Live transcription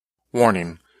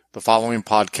Warning: the following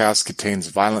podcast contains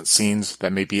violent scenes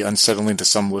that may be unsettling to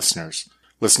some listeners.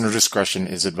 Listener discretion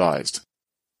is advised.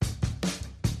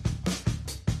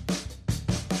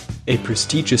 A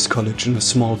prestigious college in a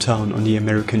small town on the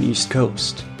American East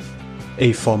Coast.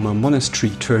 A former monastery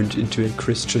turned into a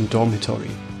Christian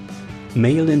dormitory.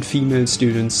 Male and female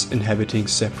students inhabiting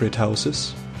separate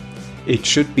houses. It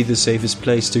should be the safest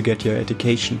place to get your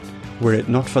education, were it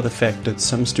not for the fact that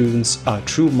some students are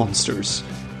true monsters.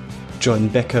 Join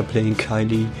Becker playing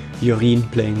Kylie,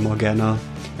 Yoreen playing Morgana,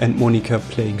 and Monica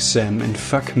playing Sam in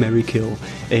Fuck, Marry, Kill,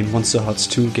 a Monster Hearts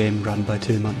 2 game run by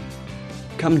Tillman.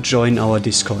 Come join our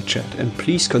Discord chat and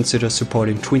please consider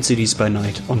supporting Twin Cities by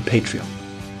Night on Patreon.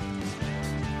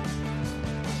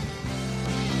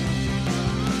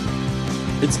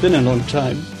 It's been a long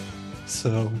time,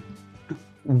 so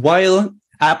while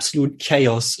absolute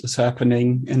chaos is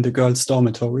happening in the girls'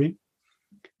 dormitory,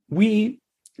 we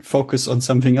focus on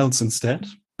something else instead.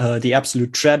 The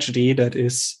absolute tragedy that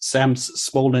is Sam's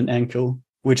swollen ankle,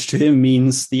 which to him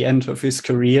means the end of his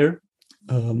career.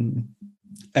 And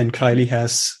Kylie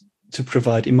has to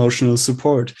provide emotional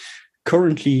support.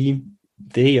 Currently,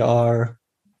 they are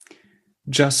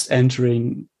just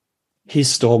entering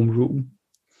his dorm room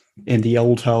in the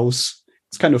old house.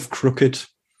 It's kind of crooked,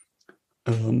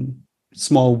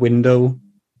 small window,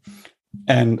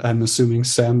 and I'm assuming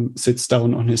Sam sits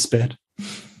down on his bed.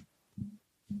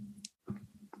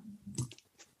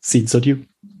 Scenes on you.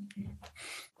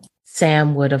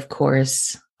 Sam would, of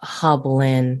course, hobble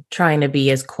in, trying to be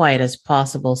as quiet as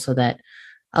possible so that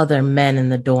other men in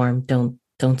the dorm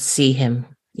don't see him,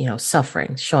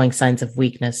 suffering, showing signs of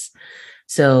weakness.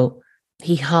 So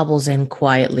he hobbles in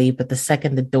quietly, but the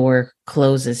second the door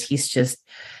closes, he's just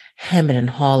hemming and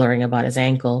hollering about his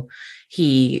ankle.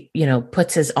 He,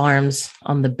 puts his arms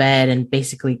on the bed and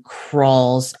basically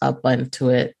crawls up onto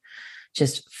it,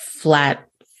 just flat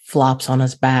flops on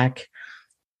his back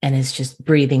and is just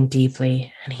breathing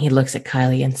deeply. And he looks at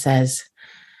Kylie and says,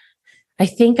 I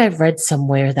think I've read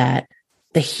somewhere that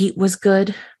the heat was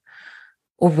good.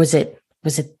 Or was it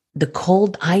the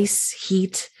cold ice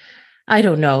heat? I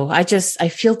don't know. I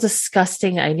feel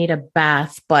disgusting. I need a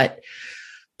bath, but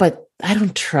I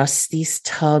don't trust these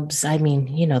tubs. I mean,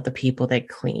 the people that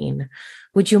clean.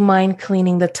 Would you mind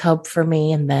cleaning the tub for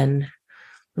me and then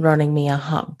running me a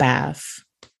hot bath?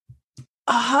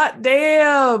 A hot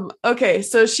damn. Okay,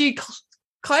 so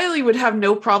Kylie would have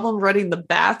no problem running the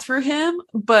bath for him,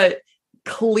 but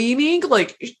cleaning,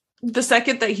 like the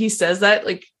second that he says that,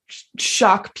 like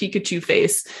shock Pikachu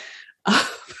face.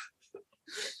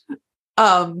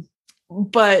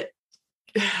 But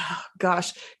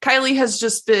gosh, Kylie has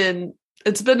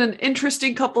it's been an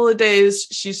interesting couple of days.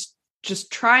 She's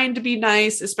just trying to be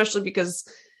nice, especially because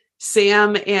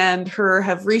Sam and her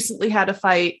have recently had a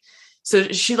fight. So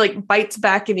she bites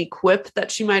back any quip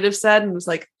that she might have said and was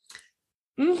like,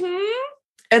 and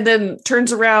then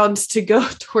turns around to go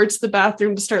towards the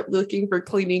bathroom to start looking for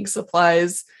cleaning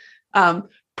supplies.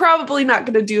 Probably not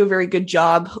going to do a very good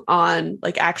job on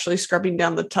actually scrubbing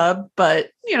down the tub,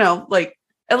 but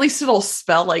at least it'll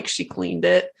smell like she cleaned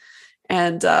it.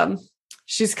 And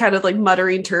she's kind of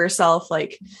muttering to herself,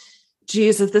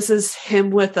 geez, if this is him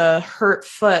with a hurt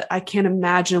foot, I can't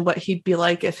imagine what he'd be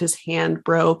like if his hand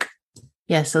broke.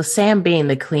 Yeah, so Sam, being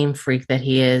the clean freak that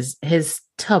he is, his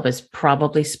tub is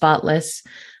probably spotless,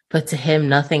 but to him,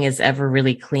 nothing is ever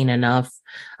really clean enough.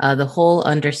 The whole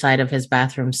underside of his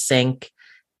bathroom sink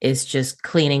is just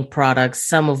cleaning products,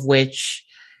 some of which,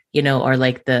 are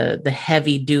the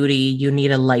heavy duty you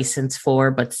need a license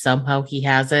for, but somehow he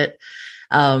has it.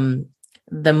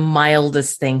 The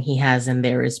mildest thing he has in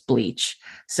there is bleach.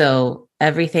 So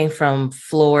everything from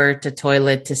floor to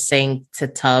toilet to sink to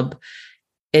tub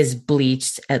is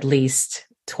bleached at least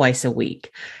twice a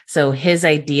week. So his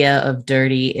idea of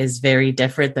dirty is very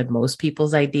different than most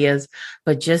people's ideas,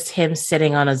 but just him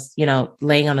sitting on his,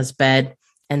 laying on his bed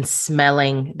and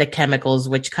smelling the chemicals,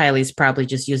 which Kylie's probably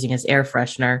just using as air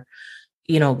freshener,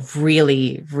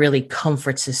 really, really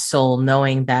comforts his soul,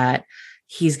 knowing that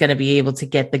he's going to be able to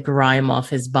get the grime off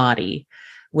his body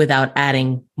without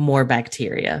adding more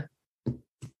bacteria.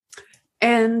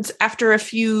 And after a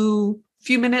few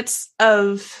minutes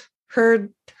of her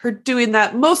doing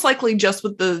that, most likely just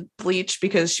with the bleach,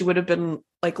 because she would have been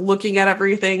looking at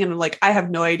everything and I have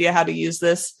no idea how to use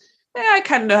this. I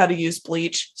kind of know how to use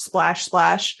bleach. Splash,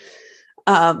 splash.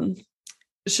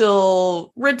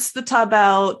 She'll rinse the tub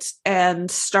out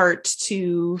and start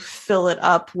to fill it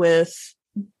up with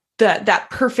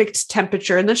that perfect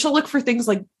temperature. And then she'll look for things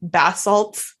like bath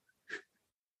salts.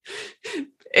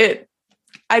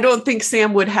 I don't think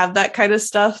Sam would have that kind of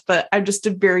stuff, but I'm just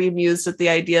very amused at the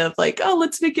idea of like, oh,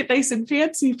 let's make it nice and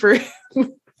fancy for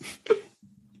him.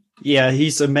 Yeah,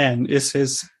 he's a man. Is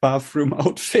his bathroom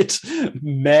outfit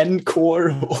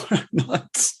man-core or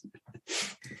not?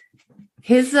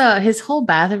 His whole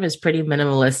bathroom is pretty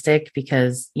minimalistic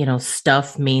because,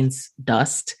 stuff means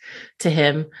dust to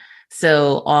him.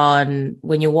 So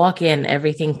when you walk in,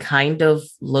 everything kind of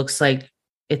looks like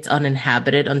it's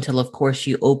uninhabited until, of course,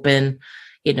 you open,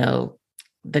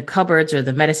 the cupboards or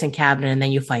the medicine cabinet, and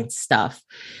then you find stuff.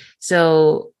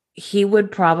 So he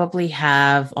would probably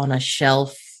have on a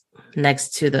shelf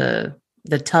next to the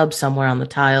tub somewhere on the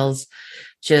tiles,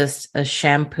 just a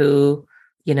shampoo,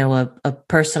 a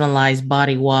personalized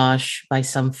body wash by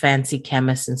some fancy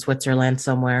chemist in Switzerland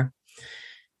somewhere,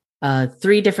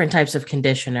 3 different types of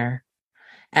conditioner,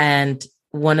 and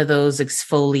one of those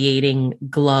exfoliating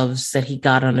gloves that he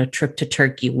got on a trip to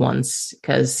Turkey once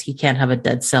because he can't have a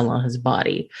dead cell on his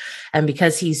body. And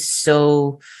because he's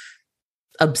so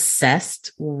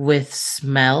obsessed with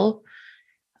smell,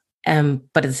 but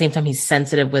at the same time, he's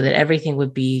sensitive with it. Everything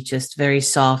would be just very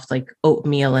soft, like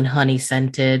oatmeal and honey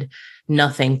scented,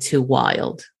 nothing too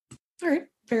wild. All right,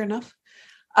 fair enough.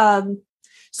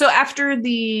 So after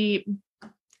the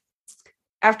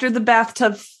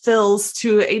bathtub fills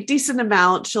to a decent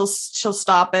amount, she'll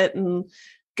stop it and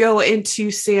go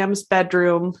into Sam's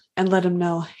bedroom and let him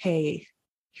know, hey,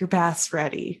 your bath's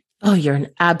ready. Oh, you're an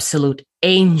absolute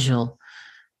angel.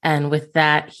 And with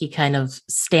that, he kind of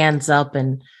stands up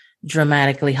and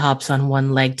dramatically hops on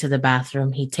one leg to the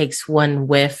bathroom. He takes one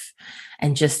whiff,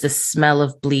 and just the smell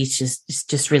of bleach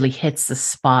just really hits the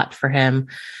spot for him.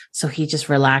 So he just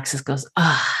relaxes, goes,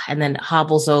 and then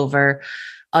hobbles over,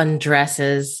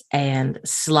 undresses, and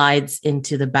slides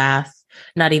into the bath,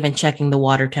 not even checking the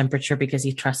water temperature because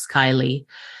he trusts Kylie.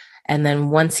 And then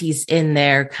once he's in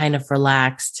there, kind of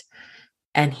relaxed,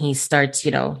 and he starts,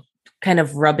 kind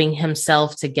of rubbing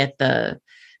himself to get the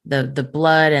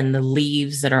blood and the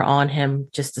leaves that are on him,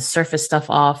 just the surface stuff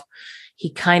off, he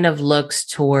kind of looks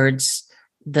towards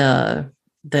the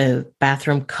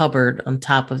bathroom cupboard on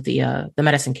top of the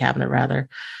medicine cabinet, rather.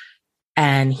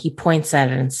 And he points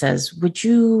at it and says, would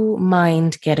you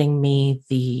mind getting me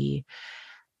the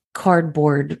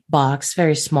cardboard box,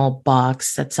 very small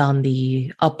box that's on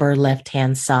the upper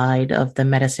left-hand side of the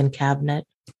medicine cabinet?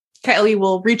 Kylie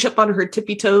will reach up on her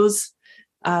tippy toes,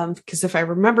 because if I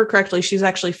remember correctly, she's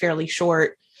actually fairly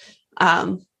short,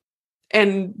 she'll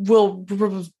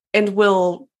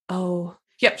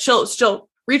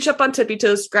reach up on tippy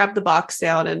toes, grab the box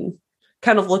down, and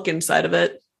kind of look inside of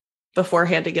it before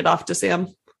handing it off to Sam.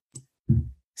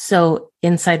 So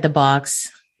inside the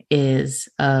box is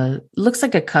looks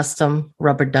like a custom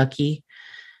rubber ducky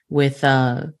with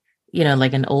like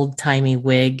an old timey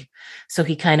wig. So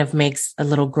he kind of makes a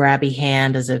little grabby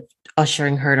hand as if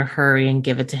ushering her to hurry and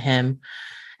give it to him.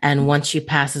 And once she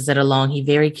passes it along, he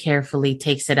very carefully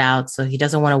takes it out. So he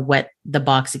doesn't want to wet the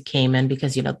box it came in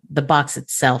because, the box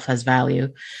itself has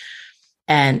value.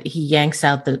 And he yanks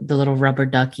out the little rubber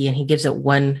ducky and he gives it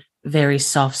one very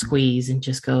soft squeeze and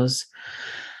just goes,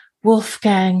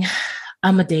 Wolfgang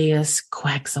Amadeus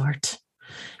Quagsort,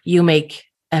 you make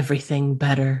everything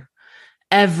better.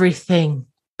 Everything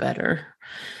better.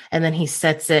 And then he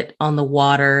sets it on the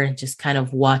water and just kind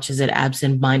of watches it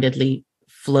absentmindedly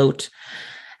float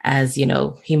as,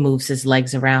 he moves his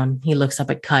legs around. He looks up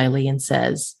at Kylie and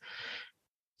says,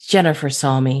 Jennifer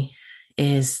saw me.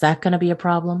 Is that going to be a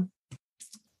problem?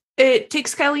 It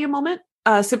takes Kylie a moment,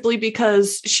 simply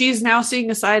because she's now seeing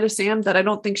a side of Sam that I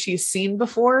don't think she's seen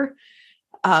before.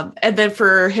 And then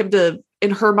for him to,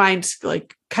 in her mind,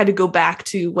 like kind of go back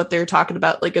to what they're talking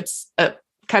about, like it's a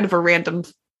kind of a random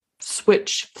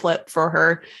switch flip for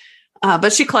her.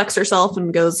 But she collects herself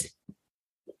and goes,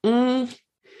 I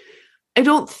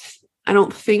don't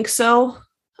think so.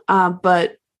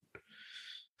 But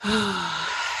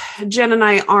Jen and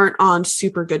I aren't on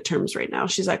super good terms right now.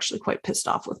 She's actually quite pissed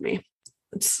off with me.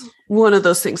 It's one of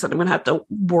those things that I'm going to have to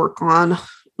work on.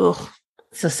 Ugh.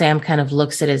 So Sam kind of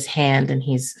looks at his hand and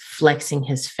he's flexing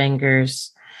his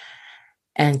fingers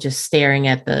and just staring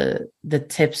at the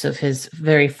tips of his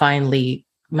very finely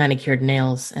manicured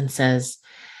nails and says,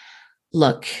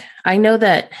 look, I know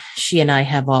that she and I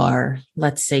have our,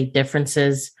 let's say,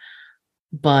 differences,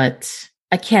 but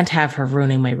I can't have her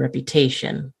ruining my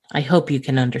reputation. I hope you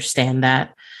can understand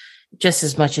that, just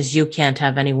as much as you can't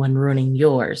have anyone ruining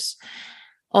yours.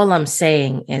 All I'm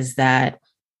saying is that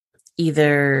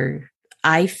either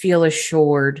I feel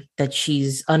assured that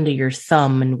she's under your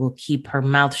thumb and will keep her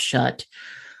mouth shut,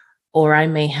 or I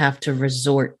may have to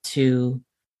resort to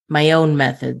my own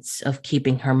methods of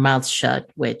keeping her mouth shut,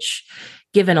 which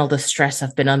given all the stress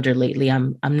I've been under lately,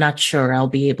 I'm not sure I'll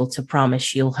be able to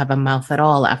promise you'll have a mouth at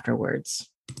all afterwards.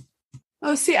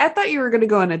 Oh, see, I thought you were going to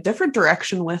go in a different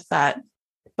direction with that.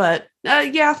 But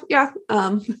yeah.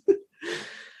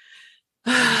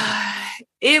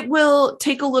 It will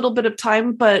take a little bit of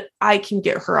time, but I can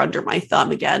get her under my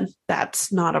thumb again.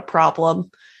 That's not a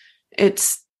problem.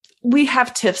 We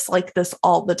have tiffs like this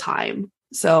all the time.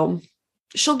 So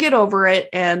she'll get over it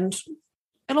and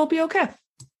it'll be okay.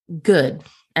 Good.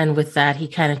 And with that, he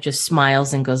kind of just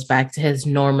smiles and goes back to his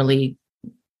normally,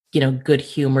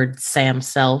 good-humored Sam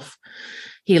self.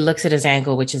 He looks at his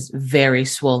ankle, which is very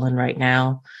swollen right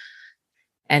now,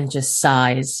 and just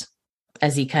sighs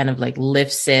as he kind of like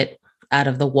lifts it out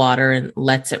of the water and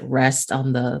lets it rest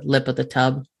on the lip of the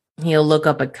tub. He'll look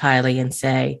up at Kylie and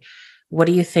say, "What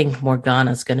do you think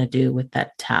Morgana's going to do with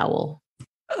that towel?"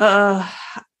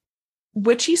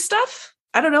 Witchy stuff?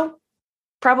 I don't know.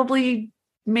 Probably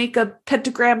make a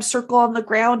pentagram circle on the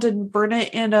ground and burn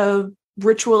it in a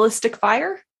ritualistic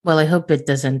fire. Well, I hope it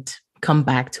doesn't come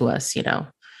back to us,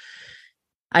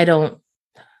 I don't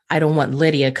want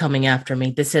Lydia coming after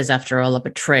me. This is, after all, a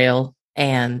betrayal,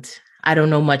 and I don't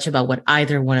know much about what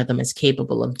either one of them is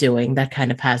capable of doing. That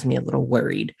kind of has me a little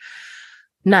worried.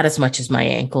 Not as much as my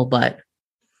ankle, but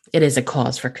it is a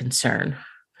cause for concern.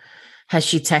 Has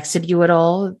she texted you at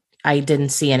all? I didn't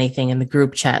see anything in the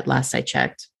group chat last I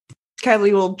checked.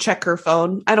 Kylie will check her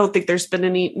phone. I don't think there's been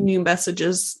any new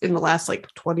messages in the last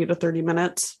 20 to 30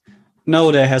 minutes.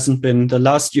 No, there hasn't been. The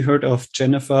last you heard of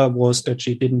Jennifer was that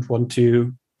she didn't want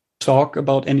to talk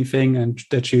about anything and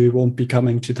that she won't be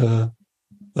coming to the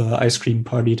ice cream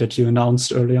party that you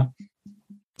announced earlier.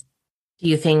 Do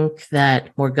you think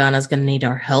that Morgana's going to need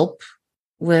our help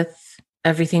with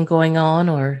everything going on,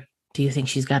 or do you think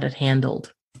she's got it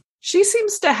handled? She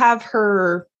seems to have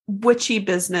her witchy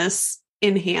business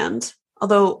in hand.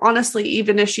 Although, honestly,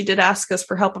 even if she did ask us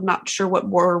for help, I'm not sure what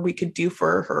more we could do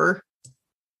for her.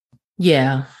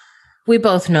 Yeah, we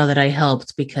both know that I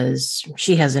helped because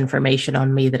she has information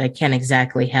on me that I can't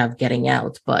exactly have getting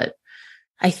out, but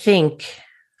I think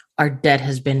our debt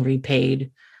has been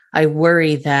repaid. I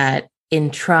worry that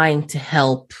in trying to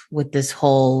help with this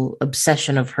whole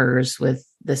obsession of hers with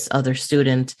this other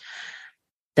student,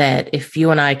 that if you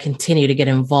and I continue to get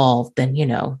involved, then,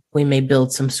 we may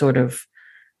build some sort of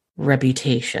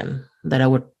reputation that I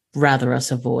would rather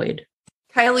us avoid.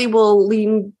 Kylie will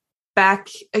lean back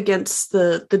against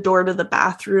the door to the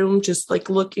bathroom, just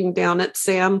looking down at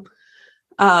Sam.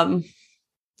 Again,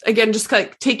 just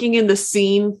taking in the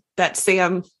scene that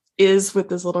Sam is with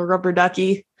this little rubber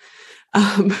ducky.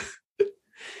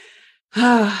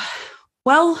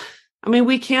 Well,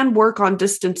 we can work on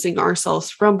distancing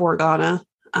ourselves from Morgana.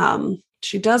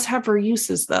 She does have her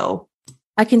uses, though.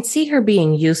 I can see her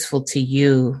being useful to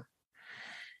you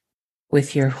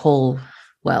with your whole,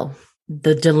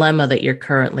 the dilemma that you're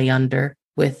currently under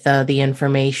with the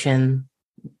information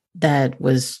that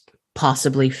was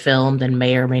possibly filmed and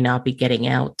may or may not be getting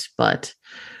out. But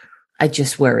I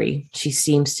just worry. She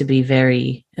seems to be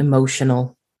very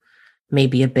emotional,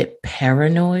 maybe a bit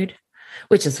paranoid,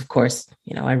 which is, of course,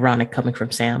 ironic coming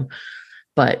from Sam.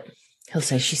 But he'll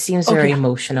say she seems very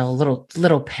emotional, a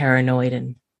little paranoid.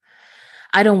 And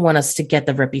I don't want us to get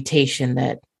the reputation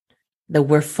that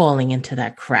we're falling into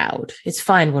that crowd. It's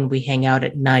fine when we hang out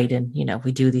at night and,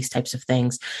 we do these types of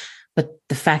things. But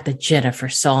the fact that Jennifer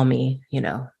saw me,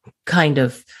 kind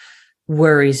of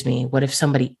worries me. What if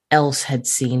somebody else had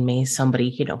seen me,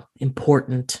 somebody,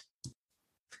 important?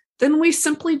 Then we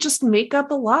simply just make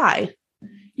up a lie.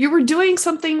 You were doing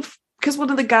something because one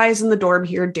of the guys in the dorm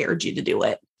here dared you to do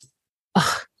it.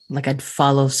 Ugh, like I'd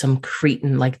follow some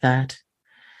cretin like that.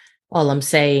 All I'm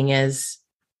saying is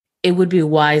it would be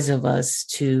wise of us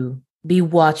to be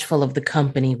watchful of the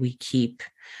company we keep.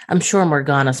 I'm sure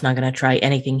Morgana's not going to try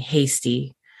anything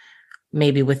hasty.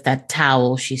 Maybe with that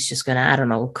towel, she's just going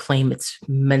to, claim it's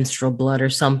menstrual blood or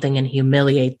something and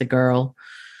humiliate the girl.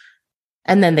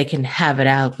 And then they can have it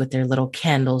out with their little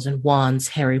candles and wands,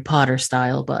 Harry Potter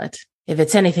style. But if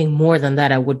it's anything more than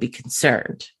that, I would be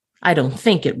concerned. I don't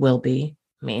think it will be.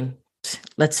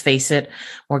 Let's face it.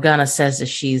 Morgana says that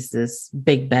she's this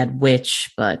big bad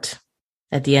witch, but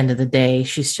at the end of the day,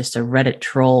 she's just a Reddit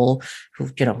troll who,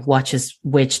 watches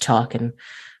witch talk and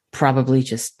probably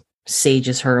just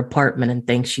sages her apartment and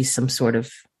thinks she's some sort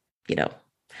of,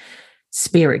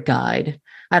 spirit guide.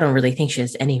 I don't really think she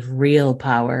has any real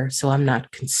power, so I'm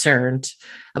not concerned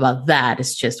about that.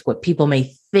 It's just what people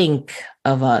may think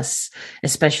of us,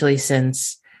 especially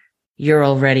since you're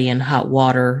already in hot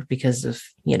water because of,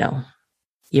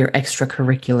 your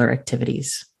extracurricular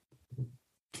activities.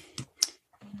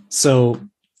 So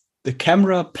The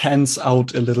camera pans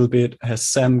out a little bit as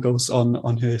Sam goes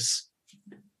on his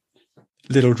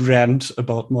little rant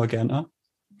about Morgana.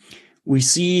 We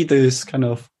see this kind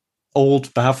of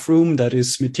old bathroom that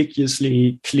is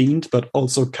meticulously cleaned, but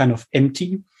also kind of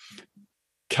empty.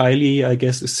 Kylie, I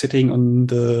guess, is sitting on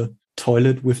the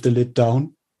toilet with the lid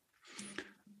down.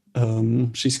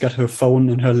 She's got her phone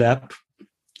in her lap.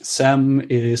 Sam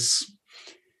is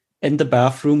in the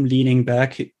bathroom, leaning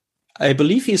back. I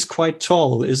believe he's quite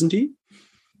tall, isn't he?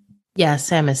 Yeah,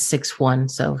 Sam is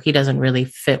 6'1", so he doesn't really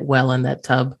fit well in that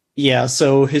tub. Yeah,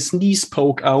 so his knees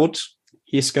poke out.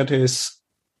 He's got his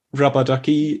rubber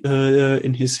ducky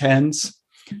in his hands,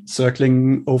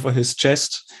 circling over his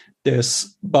chest.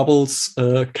 There's bubbles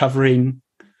covering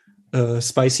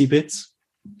spicy bits.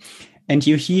 And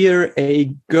you hear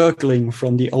a gurgling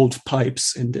from the old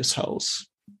pipes in this house.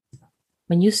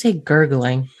 When you say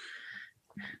gurgling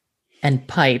and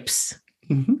pipes,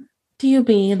 do you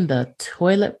mean the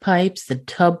toilet pipes, the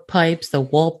tub pipes, the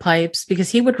wall pipes?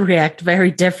 Because he would react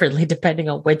very differently depending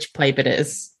on which pipe it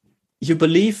is. You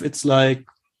believe it's like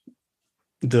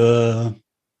the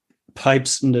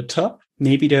pipes in the tub.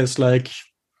 Maybe there's like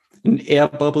an air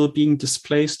bubble being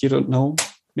displaced. You don't know.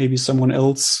 Maybe someone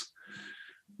else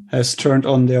has turned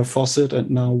on their faucet and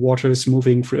now water is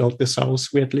moving throughout this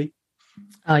house weirdly.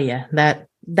 Oh, yeah.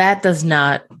 That does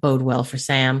not bode well for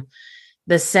Sam.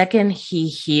 The second he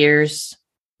hears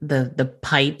the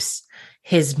pipes,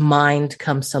 his mind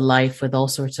comes to life with all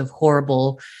sorts of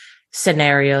horrible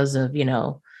scenarios of,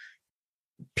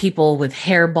 people with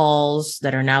hairballs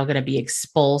that are now going to be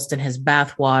exposed in his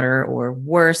bathwater, or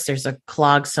worse, there's a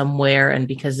clog somewhere. And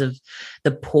because of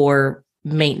the poor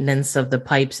maintenance of the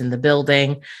pipes in the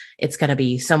building, it's going to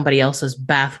be somebody else's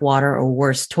bathwater or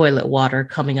worse, toilet water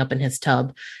coming up in his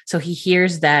tub. So he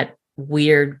hears that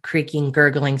weird creaking,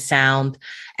 gurgling sound,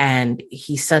 and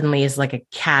he suddenly is like a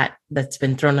cat that's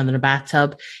been thrown into the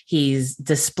bathtub. He's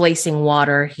displacing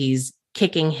water. He's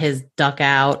kicking his duck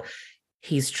out.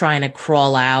 He's trying to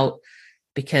crawl out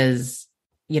because,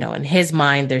 in his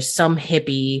mind, there's some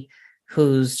hippie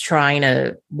who's trying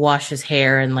to wash his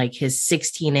hair, and like his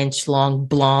 16-inch long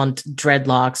blonde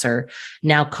dreadlocks are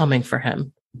now coming for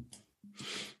him.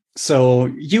 So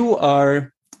you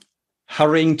are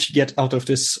hurrying to get out of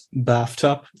this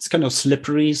bathtub. It's kind of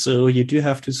slippery, so you do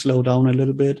have to slow down a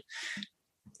little bit.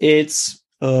 It's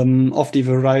of the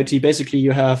variety. Basically,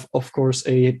 you have, of course,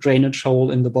 a drainage hole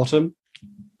in the bottom,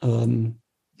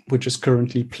 which is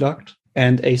currently plugged,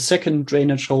 and a second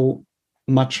drainage hole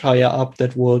much higher up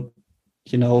that would,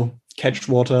 catch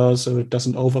water so it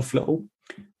doesn't overflow.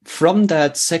 From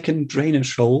that second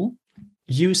drainage hole,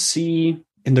 you see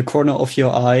in the corner of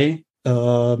your eye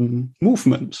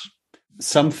movement.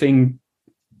 Something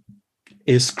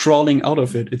is crawling out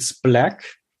of it. It's black,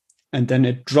 and then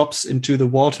it drops into the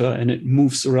water and it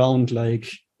moves around like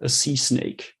a sea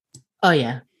snake. Oh,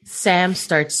 yeah. Sam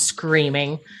starts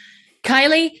screaming,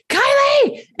 Kylie!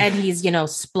 And he's,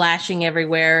 splashing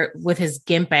everywhere with his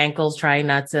gimp ankles, trying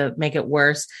not to make it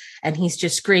worse. And he's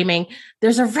just screaming,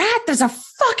 there's a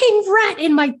fucking rat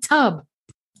in my tub.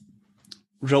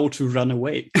 Roll to run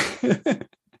away.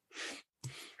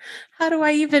 How do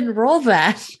I even roll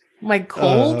that? Am I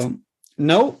cold?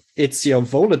 No, it's your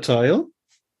volatile,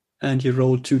 and you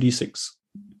roll 2d6.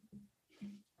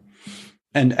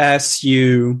 And as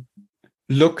you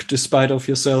look, despite of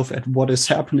yourself, at what is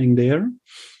happening there,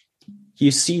 you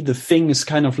see the thing is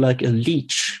kind of like a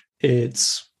leech.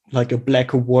 It's like a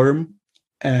black worm,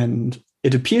 and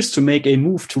it appears to make a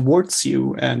move towards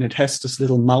you, and it has this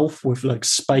little mouth with like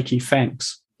spiky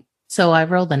fangs. So I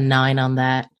rolled a 9 on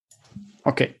that.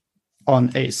 Okay.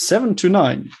 On a 7 to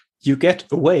 9, you get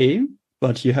away,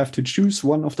 but you have to choose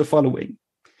one of the following.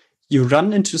 You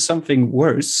run into something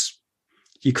worse,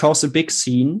 you cause a big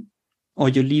scene, or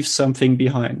you leave something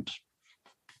behind.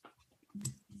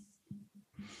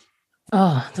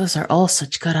 Oh, those are all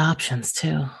such good options,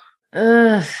 too.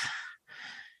 Well,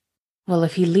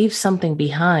 if he leaves something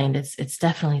behind, it's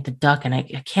definitely the duck, and I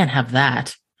can't have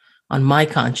that on my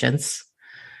conscience.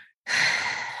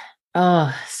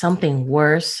 Oh, something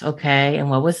worse. Okay. And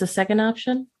what was the second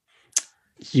option?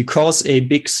 You cause a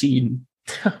big scene.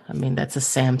 I mean, that's a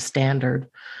Sam standard.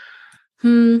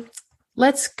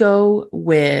 Let's go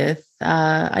with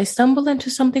I stumble into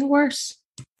something worse.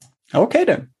 Okay,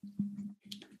 then.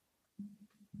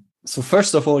 So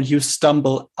first of all, you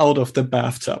stumble out of the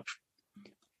bathtub.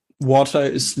 Water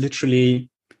is literally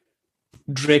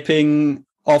dripping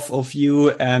off of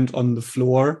you and on the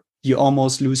floor. You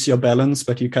almost lose your balance,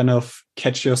 but you kind of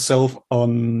catch yourself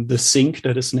on the sink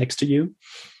that is next to you.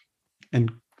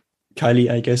 And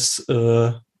Kylie, I guess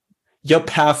your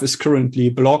path is currently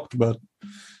blocked, but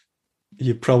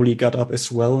you probably got up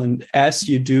as well. And as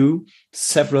you do,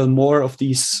 several more of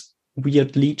these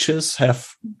weird leeches have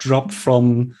dropped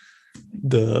from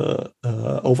the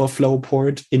overflow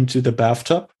port into the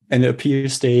bathtub. And it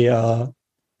appears they are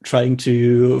trying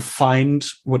to find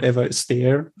whatever is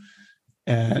there.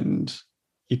 And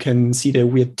you can see their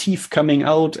weird teeth coming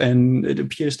out, and it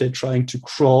appears they're trying to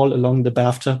crawl along the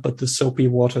bathtub, but the soapy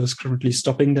water is currently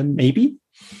stopping them, maybe.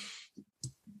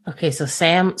 Okay, so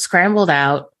Sam scrambled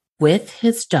out with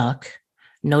his duck,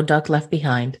 no duck left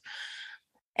behind.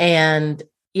 And,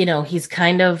 he's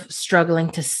kind of struggling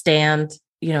to stand,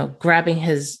 grabbing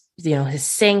his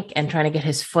sink and trying to get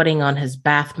his footing on his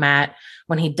bath mat.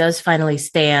 When he does finally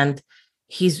stand,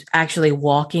 he's actually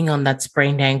walking on that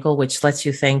sprained ankle, which lets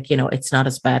you think, it's not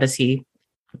as bad as he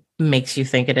makes you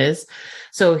think it is.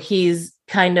 So he's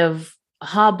kind of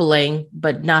hobbling,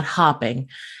 but not hopping.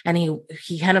 And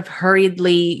he kind of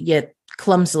hurriedly yet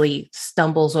clumsily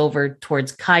stumbles over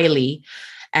towards Kylie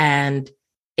and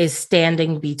is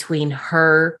standing between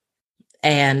her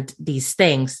and these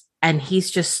things. And he's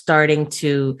just starting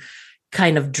to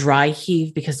kind of dry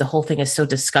heave because the whole thing is so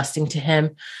disgusting to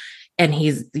him. And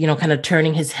he's, kind of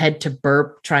turning his head to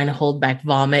burp, trying to hold back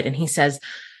vomit. And he says,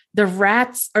 "The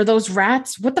rats, are those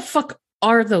rats? What the fuck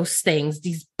are those things?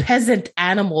 These peasant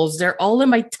animals, they're all in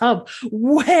my tub.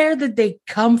 Where did they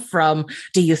come from?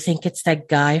 Do you think it's that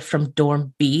guy from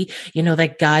Dorm B?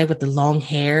 That guy with the long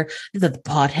hair, the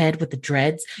pothead with the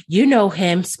dreads? You know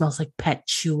him, smells like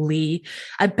patchouli.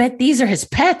 I bet these are his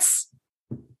pets."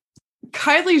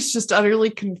 Kylie's just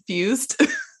utterly confused.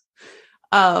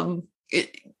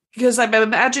 Because I'm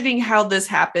imagining how this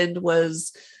happened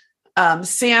was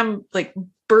Sam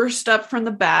burst up from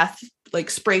the bath,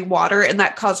 spraying water, and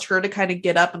that caused her to kind of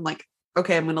get up and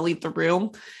okay, I'm going to leave the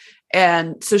room.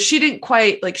 And so she didn't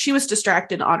quite she was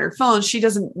distracted on her phone. She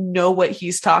doesn't know what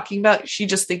he's talking about. She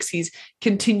just thinks he's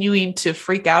continuing to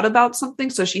freak out about something.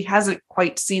 So she hasn't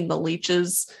quite seen the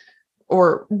leeches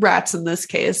or rats in this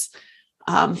case.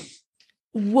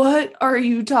 What are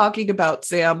you talking about,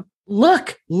 Sam?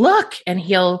 Look. And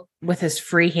he'll, with his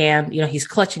free hand, he's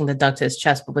clutching the duck to his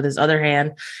chest, but with his other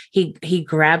hand, he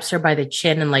grabs her by the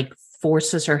chin and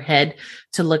forces her head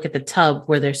to look at the tub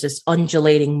where there's this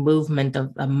undulating movement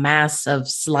of a mass of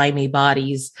slimy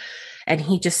bodies. And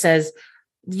he just says,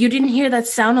 "You didn't hear that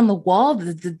sound on the wall?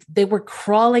 They were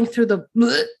crawling through the,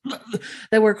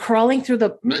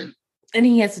 and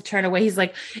he has to turn away. He's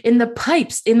like, in the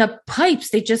pipes,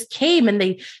 they just came and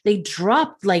they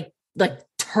dropped like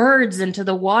turds into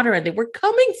the water and they were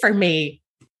coming for me."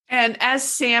 And as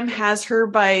Sam has her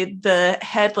by the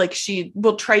head, she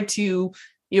will try to,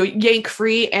 yank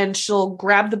free, and she'll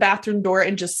grab the bathroom door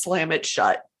and just slam it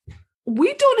shut.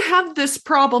 We don't have this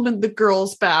problem in the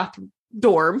girls' bath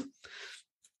dorm.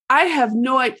 I have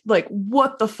no idea,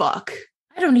 what the fuck?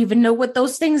 I don't even know what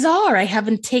those things are. I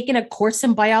haven't taken a course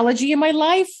in biology in my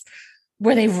life.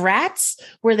 Were they rats?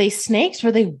 Were they snakes?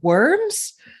 Were they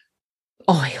worms?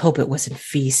 Oh, I hope it wasn't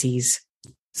feces.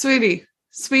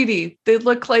 Sweetie, they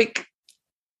look like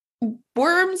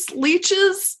worms,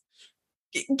 leeches.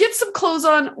 Get some clothes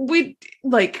on. We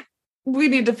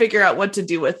need to figure out what to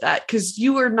do with that, because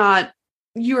you are not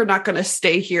going to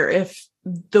stay here if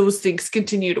those things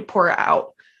continue to pour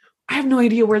out. I have no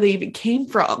idea where they even came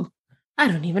from. I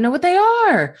don't even know what they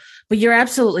are, but you're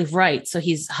absolutely right. So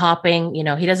he's hopping,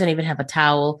 he doesn't even have a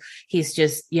towel. He's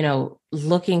just,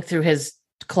 looking through his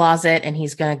closet, and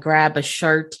he's going to grab a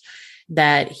shirt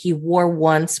that he wore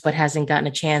once, but hasn't gotten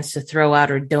a chance to throw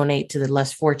out or donate to the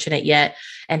less fortunate yet.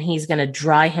 And he's going to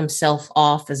dry himself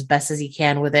off as best as he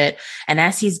can with it. And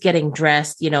as he's getting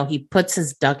dressed, he puts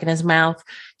his duck in his mouth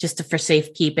just for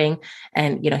safekeeping.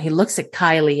 And, he looks at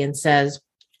Kylie and says,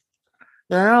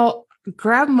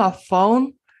 grab my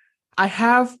phone. I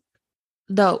have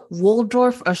the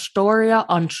Waldorf Astoria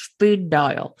on speed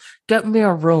dial. Get me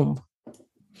a room.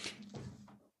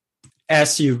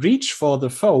 As you reach for the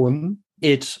phone,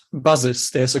 it buzzes.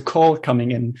 There's a call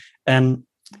coming in. And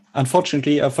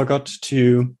unfortunately, I forgot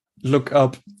to look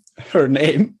up her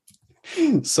name.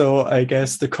 So I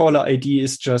guess the caller ID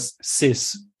is just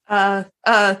Sis. Yeah,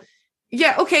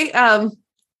 okay.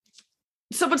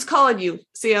 Someone's calling you,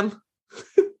 Sam.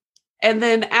 And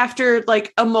then after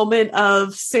a moment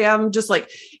of Sam just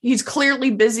he's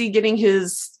clearly busy getting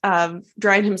his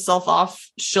drying himself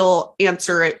off, she'll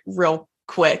answer it real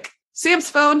quick. Sam's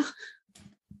phone.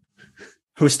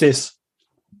 Who's this?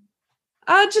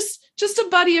 Just a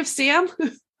buddy of Sam.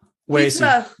 Where is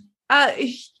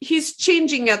he? He's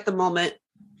changing at the moment.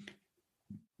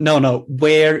 No.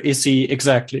 Where is he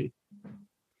exactly?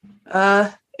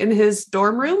 In his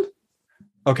dorm room.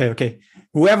 Okay.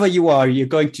 whoever you are, you're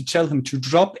going to tell him to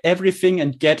drop everything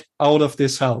and get out of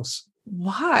this house.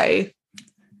 Why?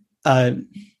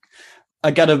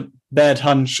 I got a bad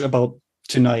hunch about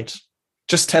tonight.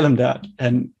 Just tell him that,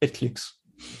 and it clicks.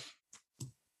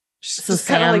 So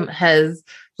Sam has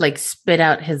like spit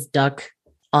out his duck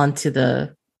onto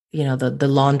the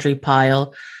laundry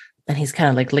pile, and he's kind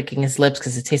of like licking his lips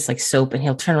because it tastes like soap, and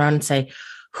he'll turn around and say,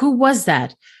 "Who was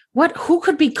that? Who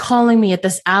could be calling me at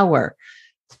this hour?"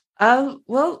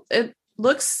 Well, it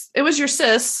was your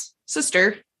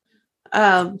sister.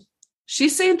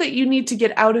 She's saying that you need to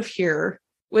get out of here,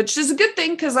 which is a good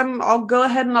thing because I'll go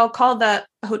ahead and I'll call that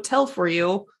hotel for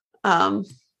you.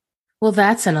 Well,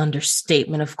 that's an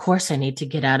understatement. Of course I need to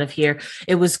get out of here.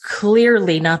 It was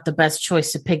clearly not the best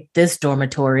choice to pick this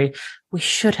dormitory. We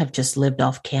should have just lived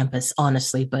off campus,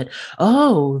 honestly, but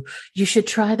you should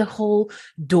try the whole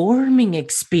dorming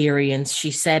experience,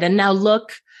 she said. And now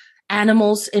look,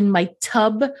 animals in my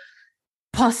tub,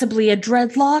 possibly a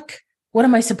dreadlock. What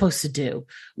am I supposed to do?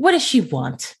 What does she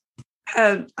want?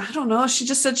 I don't know. She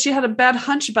just said she had a bad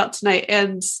hunch about tonight,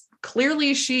 and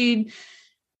clearly she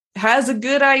has a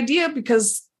good idea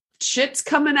because shit's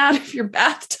coming out of your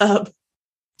bathtub.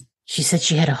 She said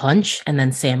she had a hunch, and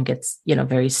then Sam gets,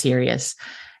 very serious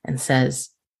and says,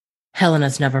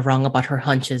 Helena's never wrong about her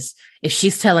hunches. If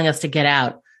she's telling us to get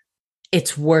out,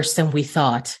 it's worse than we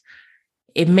thought.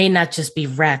 It may not just be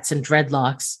rats and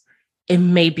dreadlocks. It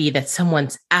may be that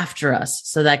someone's after us.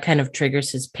 So that kind of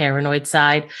triggers his paranoid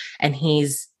side, and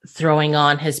he's throwing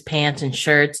on his pants and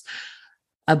shirts,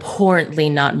 abhorrently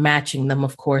not matching them,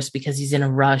 of course, because he's in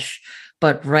a rush.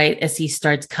 But right as he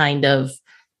starts kind of,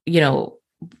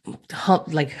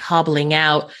 hobbling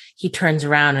out, he turns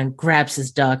around and grabs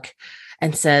his duck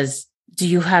and says, do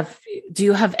you have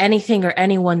anything or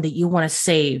anyone that you want to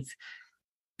save?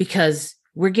 Because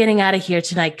we're getting out of here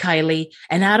tonight, Kylie,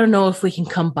 and I don't know if we can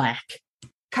come back.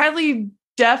 Kylie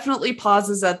definitely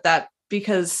pauses at that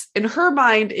because in her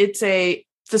mind, it's a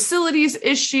facilities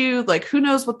issue. Like, who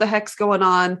knows what the heck's going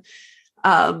on?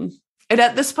 And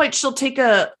at this point, she'll take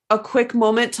a quick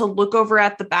moment to look over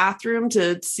at the bathroom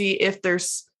to see if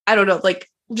there's, I don't know, like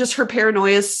just her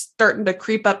paranoia is starting to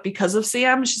creep up because of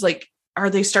Sam. She's like, are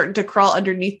they starting to crawl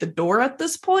underneath the door at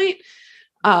this point?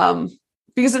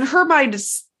 Because in her mind,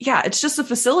 it's just a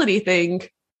facility thing.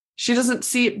 She doesn't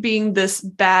see it being this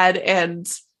bad and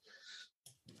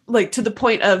like to the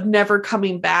point of never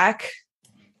coming back.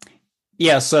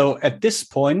 Yeah, so at this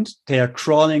point, they are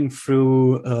crawling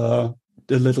through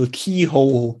the little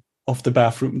keyhole of the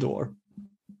bathroom door.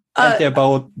 And they're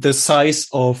about the size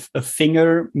of a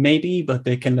finger, maybe, but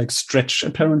they can like stretch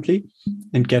apparently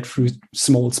and get through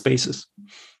small spaces.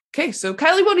 Okay, so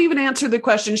Kylie won't even answer the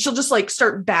question. She'll just like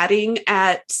start batting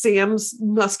at Sam's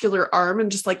muscular arm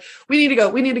and just like, we need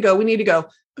to go.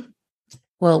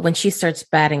 Well, when she starts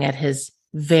batting at his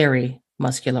very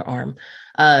muscular arm,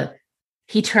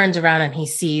 he turns around and he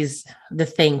sees the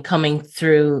thing coming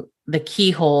through the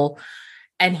keyhole,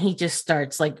 and he just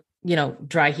starts like,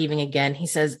 dry heaving again. He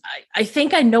says, I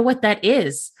think I know what that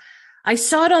is. I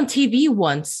saw it on TV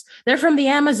once. They're from the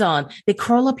Amazon. They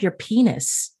crawl up your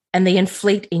penis and they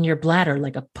inflate in your bladder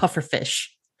like a pufferfish.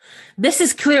 This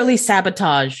is clearly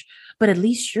sabotage, but at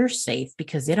least you're safe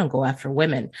because they don't go after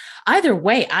women. Either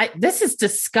way, this is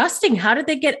disgusting. How did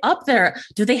they get up there?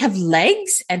 Do they have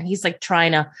legs? And he's like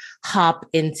trying to hop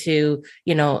into,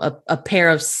 a pair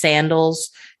of sandals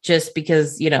just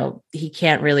because, he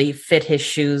can't really fit his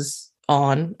shoes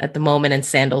on at the moment, and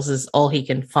sandals is all he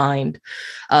can find.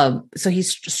 So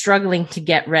he's struggling to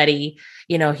get ready.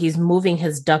 He's moving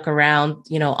his duck around,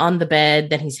 on the bed,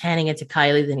 then he's handing it to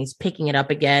Kylie, then he's picking it up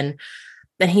again.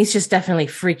 Then he's just definitely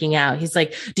freaking out. He's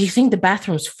like, do you think the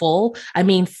bathroom's full? I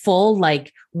mean, full,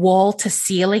 like wall to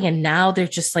ceiling. And now they're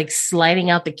just like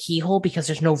sliding out the keyhole because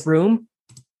there's no room.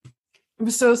 I'm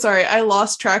so sorry. I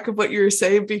lost track of what you were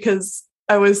saying because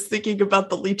I was thinking about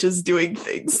the leeches doing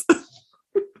things.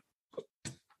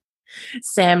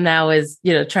 Sam now is,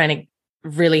 trying to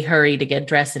really hurry to get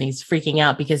dressed, and he's freaking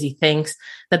out because he thinks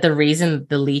that the reason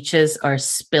the leeches are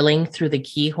spilling through the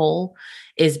keyhole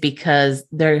is because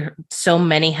so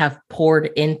many have poured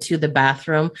into the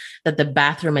bathroom that the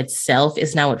bathroom itself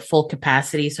is now at full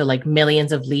capacity. So like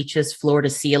millions of leeches floor to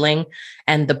ceiling,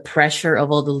 and the pressure of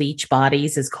all the leech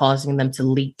bodies is causing them to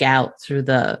leak out through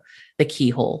the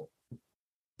keyhole.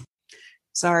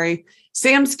 Sorry.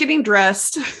 Sam's getting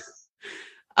dressed.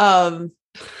 Good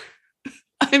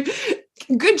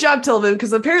job, Tillman,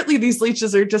 because apparently these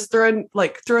leeches are just throwing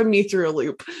me through a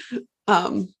loop.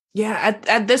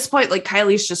 At this point, like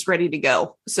Kylie's just ready to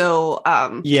go. So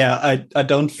I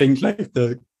don't think like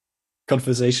the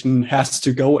conversation has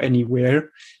to go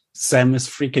anywhere. Sam is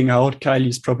freaking out.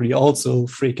 Kylie's probably also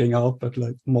freaking out, but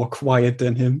like more quiet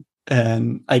than him.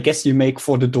 And I guess you make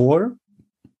for the door.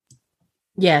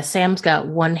 Yeah, Sam's got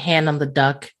one hand on the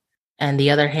duck and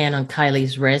the other hand on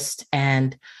Kylie's wrist.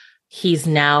 And he's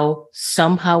now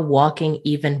somehow walking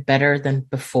even better than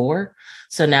before.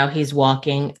 So now he's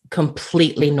walking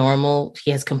completely normal.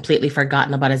 He has completely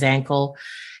forgotten about his ankle.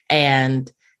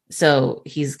 And so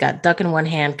he's got duck in one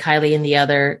hand, Kylie in the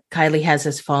other. Kylie has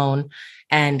his phone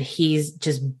and he's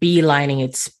just beelining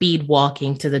it, speed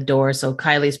walking to the door. So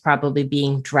Kylie's probably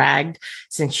being dragged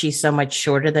since she's so much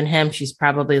shorter than him. She's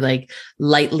probably like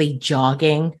lightly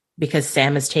jogging because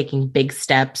Sam is taking big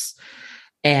steps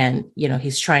and, you know,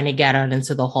 he's trying to get out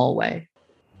into the hallway.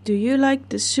 Do you like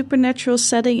the supernatural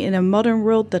setting in a modern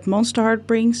world that Monster Heart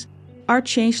brings? Our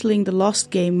Changeling The Lost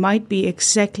game might be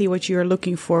exactly what you are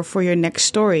looking for your next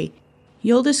story.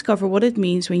 You'll discover what it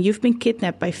means when you've been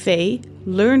kidnapped by Fae,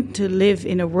 learn to live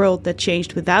in a world that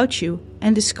changed without you,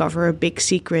 and discover a big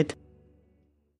secret.